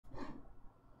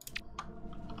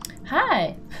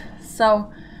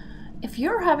So if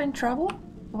you're having trouble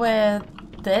with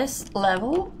this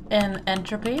level in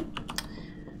Entropy,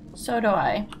 so do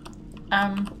I.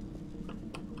 And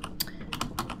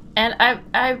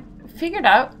I figured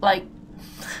out, like,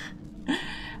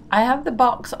 I have the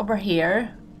box over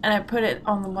here, and I put it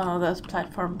on one of those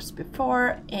platforms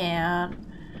before, and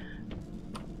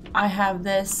I have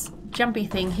this jumpy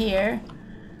thing here,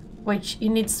 which you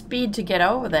need speed to get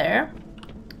over there.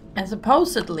 And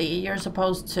supposedly you're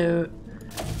supposed to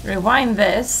rewind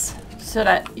this so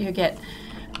that you get...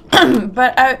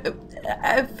 But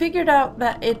I figured out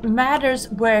that it matters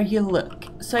where you look.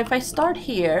 So if I start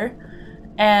here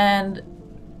and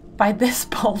by this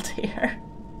bolt here,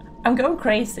 I'm going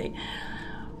crazy,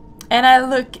 and I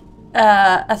look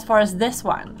as far as this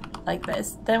one, like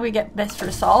this, then we get this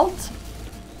result.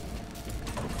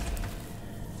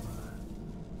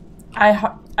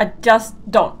 I just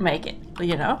don't make it,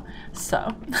 you know,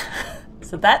 so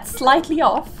so that's slightly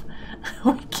off.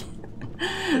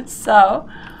 So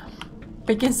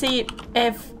we can see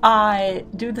if I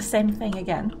do the same thing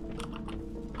again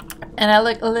and I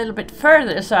look a little bit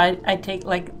further, so I take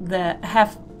like the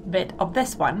half bit of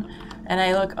this one and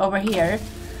I look over here,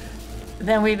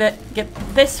 then we get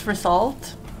this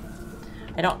result.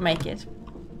 I don't make it.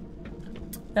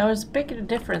 There was a bigger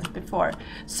difference before,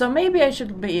 so maybe I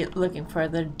should be looking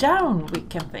further down, we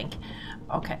can think.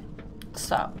 Okay,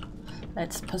 so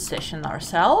let's position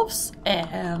ourselves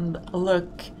and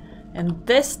look in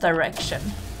this direction.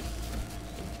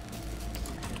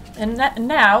 And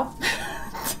now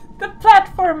the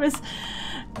platform is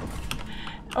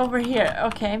over here.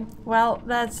 Okay, well,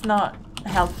 that's not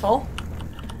helpful.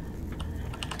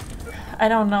 I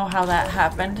don't know how that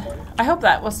happened. I hope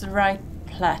that was the right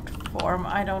platform.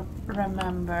 I don't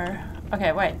remember.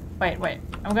 Okay, wait.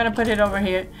 I'm gonna put it over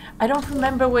here. I don't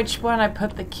remember which one I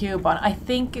put the cube on. I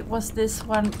think it was this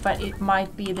one, but it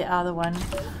might be the other one.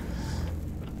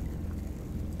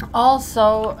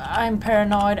 Also, I'm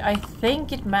paranoid. I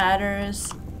think it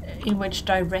matters in which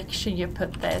direction you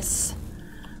put this.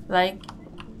 Like,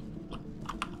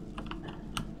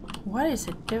 what is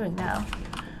it doing now?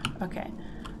 Okay.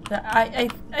 I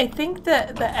think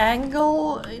the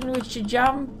angle in which you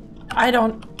jump, I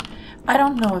don't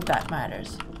know if that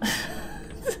matters.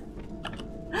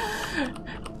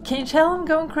 Can you tell I'm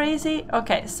going crazy?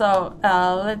 Okay, so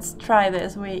let's try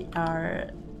this. We are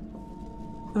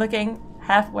looking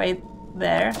halfway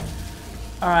there.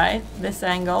 Alright, this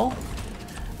angle,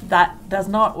 that does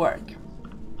not work.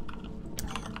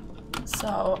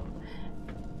 So,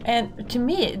 and to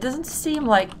me it doesn't seem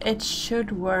like it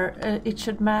should work. It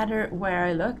should matter where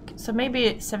I look. So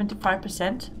maybe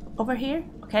 75% over here.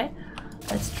 Okay,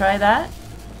 let's try that.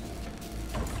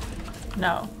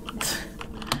 No.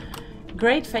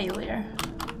 Great failure.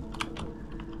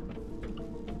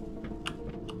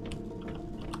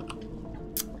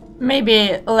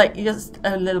 Maybe like just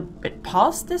a little bit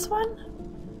past this one.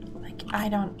 Like, I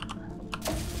don't...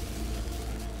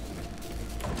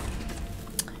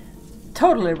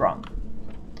 Totally wrong.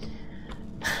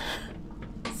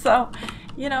 So,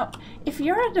 you know, if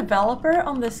you're a developer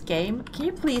on this game, can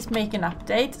you please make an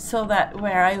update so that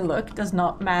where I look does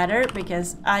not matter,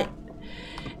 because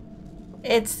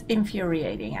it's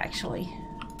infuriating, actually.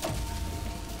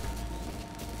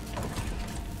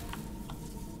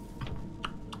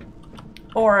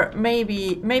 Or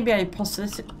maybe I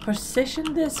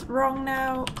positioned this wrong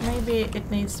now. Maybe it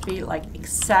needs to be like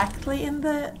exactly in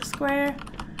the square.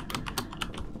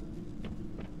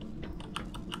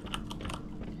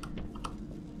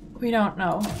 We don't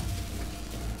know.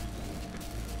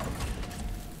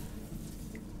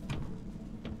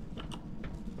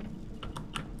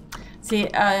 See,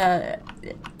 I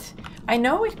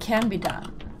know it can be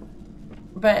done,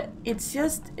 but it's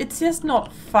just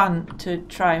not fun to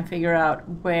try and figure out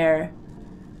where,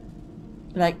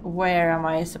 like, where am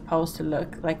I supposed to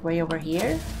look? Like way over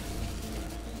here?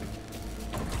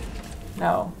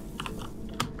 No.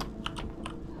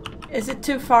 Is it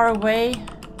too far away?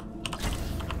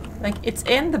 Like, it's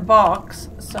in the box,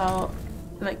 so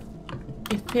like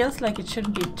it feels like it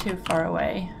shouldn't be too far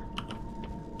away.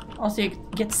 Also, you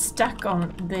get stuck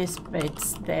on these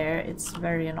bits there. It's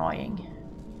very annoying.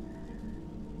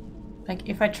 Like,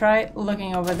 if I try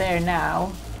looking over there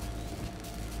now...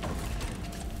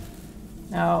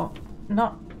 No,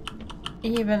 not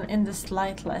even in the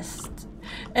slightest.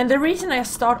 And the reason I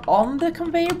start on the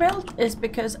conveyor belt is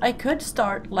because I could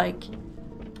start, like,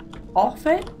 off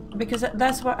it. Because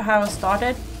that's how I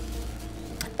started.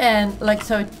 And, like,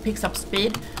 so it picks up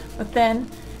speed. But then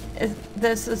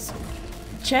there's this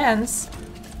chance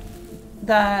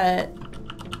that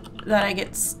I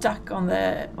get stuck on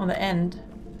the end.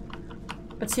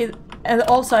 But see, and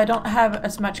also I don't have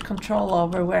as much control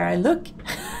over where I look.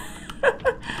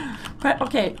 But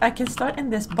okay, I can start in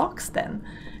this box then.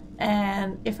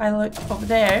 And if I look over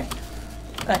there,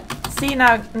 like, see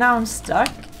now I'm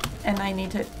stuck and I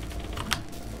need to...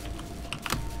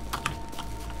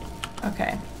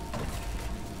 Okay.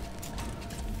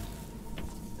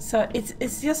 So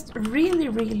it's just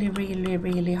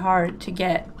really hard to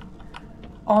get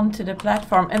onto the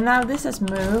platform. And now this has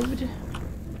moved.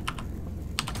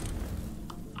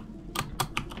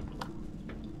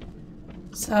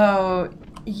 So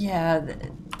yeah,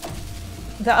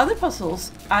 the other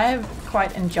puzzles I've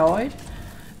quite enjoyed,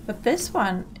 but this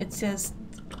one, it's just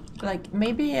like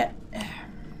maybe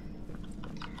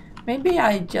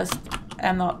I just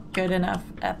am not good enough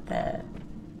at the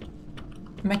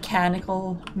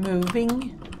mechanical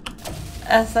moving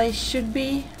as I should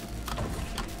be.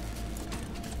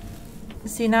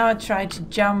 See, now I tried to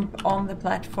jump on the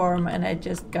platform and I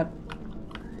just got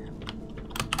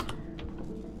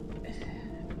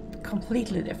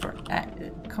completely different,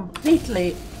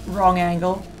 completely wrong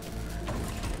angle.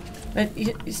 But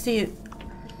you see,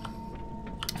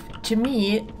 to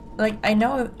me, like, I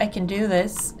know I can do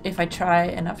this if I try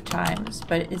enough times,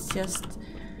 but it's just,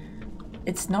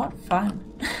 it's not fun.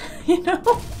 You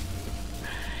know?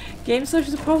 Games are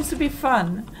supposed to be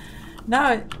fun.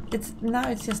 Now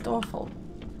it's just awful.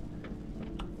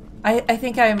 I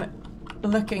think I'm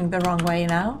looking the wrong way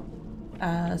now.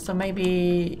 So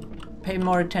maybe pay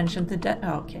more attention to that.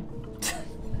 Oh, okay.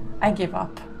 I give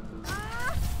up.